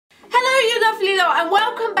lovely lot, and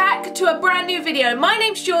welcome back to a brand new video. My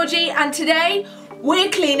name's Georgie and today we're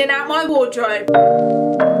cleaning out my wardrobe.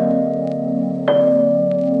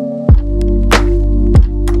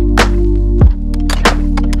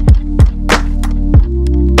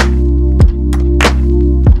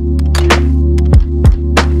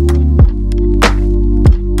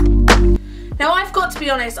 Now I've got to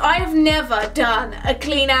be honest, I have never done a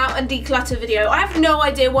clean out and declutter video. I have no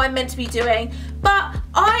idea what I'm meant to be doing, but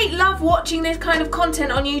I love watching this kind of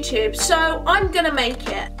content on YouTube, so I'm gonna make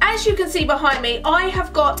it. As you can see behind me, I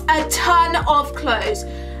have got a ton of clothes.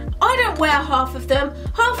 I don't wear half of them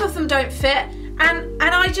don't fit, and I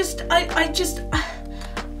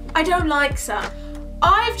don't like some.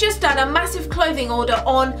 I've just done a massive clothing order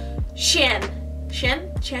on Shein.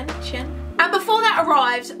 And before that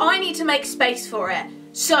arrives, I need to make space for it.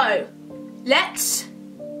 So, let's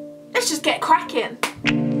just get cracking.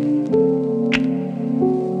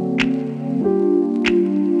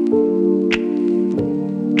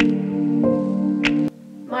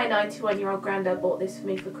 My 91-year-old granddad bought this for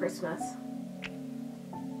me for Christmas.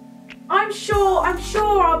 I'm sure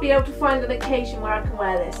I'll be able to find an occasion where I can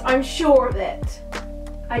wear this. I'm sure of it.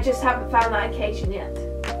 I just haven't found that occasion yet.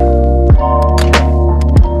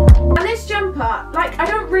 And this jumper, like, I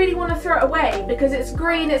don't really want to throw it away because it's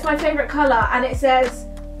green, it's my favourite colour, and it says,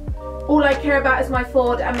 all I care about is my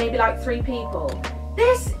Ford and maybe like 3 people.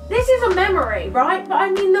 This is a memory, right? But I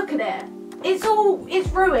mean, look at it. It's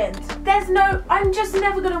ruined. I'm just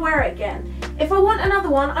never going to wear it again. If I want another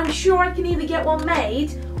one, I'm sure I can either get one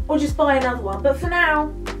made or just buy another one. But for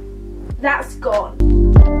now, that's gone.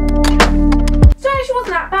 So it actually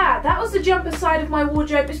wasn't that bad. That was the jumper side of my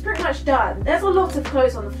wardrobe. It's pretty much done. There's a lot of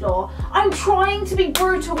clothes on the floor. I'm trying to be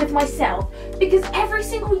brutal with myself because every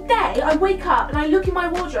single day I wake up and I look in my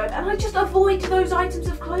wardrobe and I just avoid those items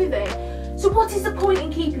of clothing. So what is the point in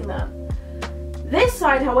keeping them? This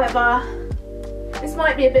side, however, this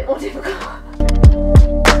might be a bit more difficult.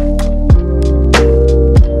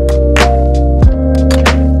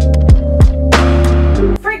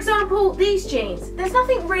 For example, these jeans. There's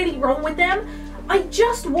nothing really wrong with them. I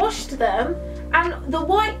just washed them and the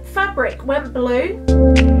white fabric went blue.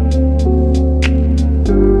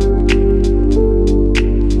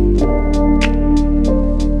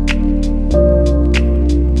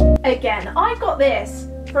 Again, I got this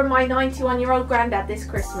from my 91-year-old granddad this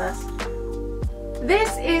Christmas.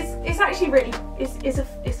 It's actually really,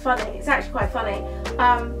 it's funny. It's actually quite funny.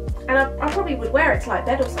 And I probably would wear it to like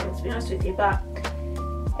bed or something, to be honest with you, but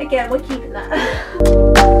again, we're keeping that.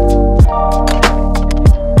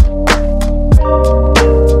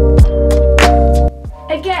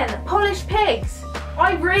 Again, polished pigs.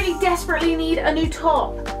 I really desperately need a new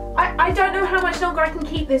top. I don't know how much longer I can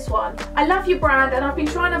keep this one. I love your brand and I've been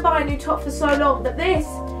trying to buy a new top for so long, but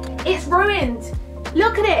it's ruined.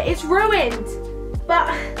 Look at it, it's ruined. But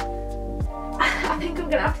I think I'm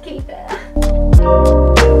gonna have to keep it.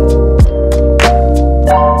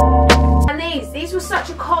 And these were such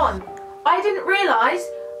a con. I didn't realise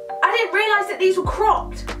that these were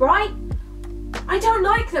cropped, right? I don't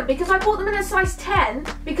like them because I bought them in a size 10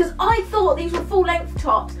 because I thought these were full length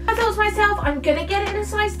tops. I thought to myself, I'm gonna get it in a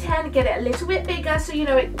size 10, get it a little bit bigger so you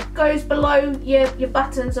know it goes below your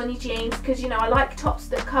buttons on your jeans, because you know I like tops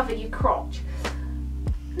that cover your crotch.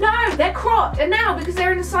 No, they're cropped, and now because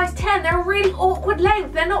they're in a size 10, they're a really awkward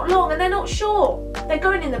length. They're not long and they're not short. They're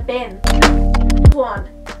going in the bin. One,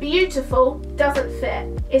 beautiful, doesn't fit.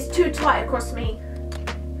 It's too tight across me,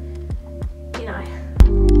 you know.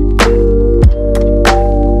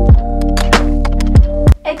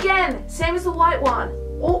 Again, same as the white one.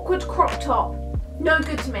 Awkward crop top. No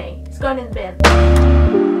good to me. It's going in the bin.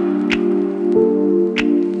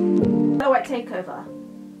 Hello White Takeover.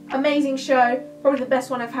 Amazing show. Probably the best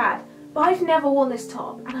one I've had. But I've never worn this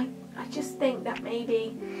top. And I just think that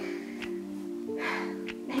maybe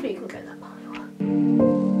it can go in that pile.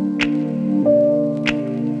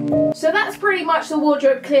 So that's pretty much the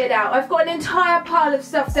wardrobe cleared out. I've got an entire pile of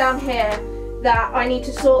stuff down here that I need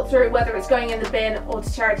to sort through, whether it's going in the bin or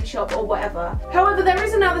to charity shop or whatever. However, there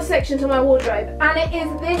is another section to my wardrobe, and it is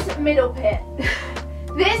this middle pit.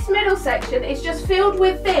 This middle section is just filled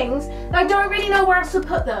with things that I don't really know where else to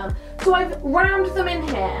put them. So I've rammed them in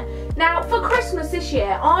here. Now, for Christmas this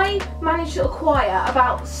year, I managed to acquire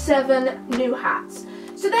about 7 new hats.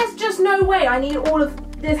 So there's just no way I need all of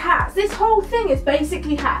these hats. This whole thing is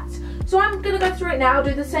basically hats. So I'm gonna go through it now,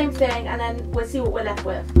 do the same thing, and then we'll see what we're left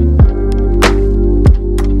with.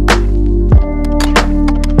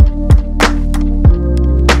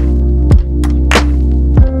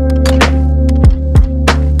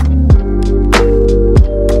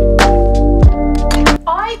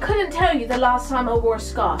 I couldn't tell you the last time I wore a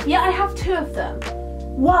scarf, yet I have 2 of them.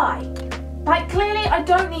 Why? Like, clearly I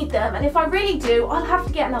don't need them, and if I really do, I'll have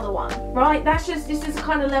to get another one, right? This is the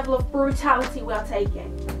kind of level of brutality we're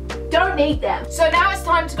taking. Don't need them. So now it's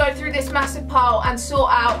time to go through this massive pile and sort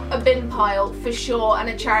out a bin pile for sure and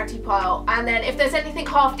a charity pile. And then if there's anything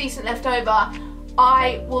half decent left over,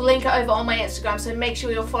 I will link it over on my Instagram, so make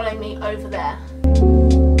sure you're following me over there.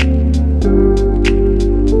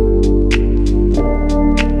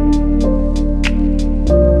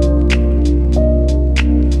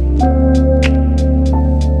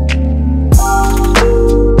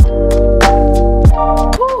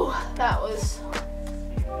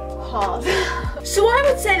 So I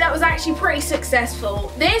would say that was actually pretty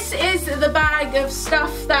successful. This is the bag of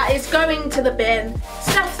stuff that is going to the bin.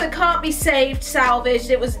 Stuff that can't be saved, salvaged,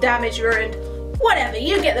 it was damaged, ruined. Whatever,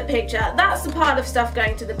 you get the picture. That's the pile of stuff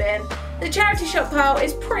going to the bin. The charity shop pile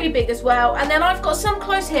is pretty big as well. And then I've got some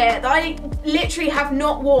clothes here that I literally have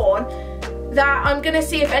not worn that I'm going to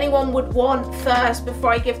see if anyone would want first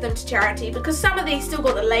before I give them to charity. Because some of these still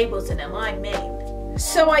got the labels in them, I mean.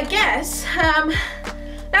 So I guess,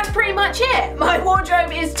 that's pretty much it. My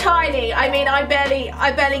wardrobe is tiny. I mean, I barely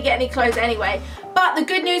get any clothes anyway. But the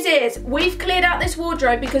good news is we've cleared out this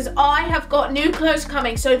wardrobe because I have got new clothes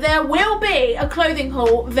coming. So there will be a clothing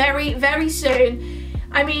haul very, very soon.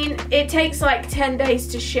 I mean, it takes like 10 days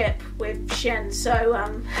to ship with Shein. So,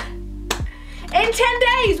 in 10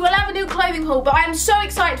 days, we'll have a new clothing haul, but I am so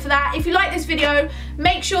excited for that. If you like this video,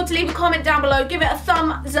 make sure to leave a comment down below, give it a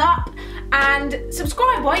thumbs up, and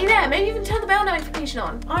subscribe while you're there. Maybe even turn the bell notification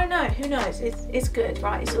on. I don't know, who knows? It's good,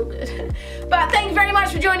 right? It's all good. But thank you very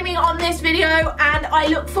much for joining me on this video, and I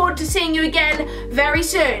look forward to seeing you again very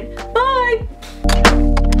soon.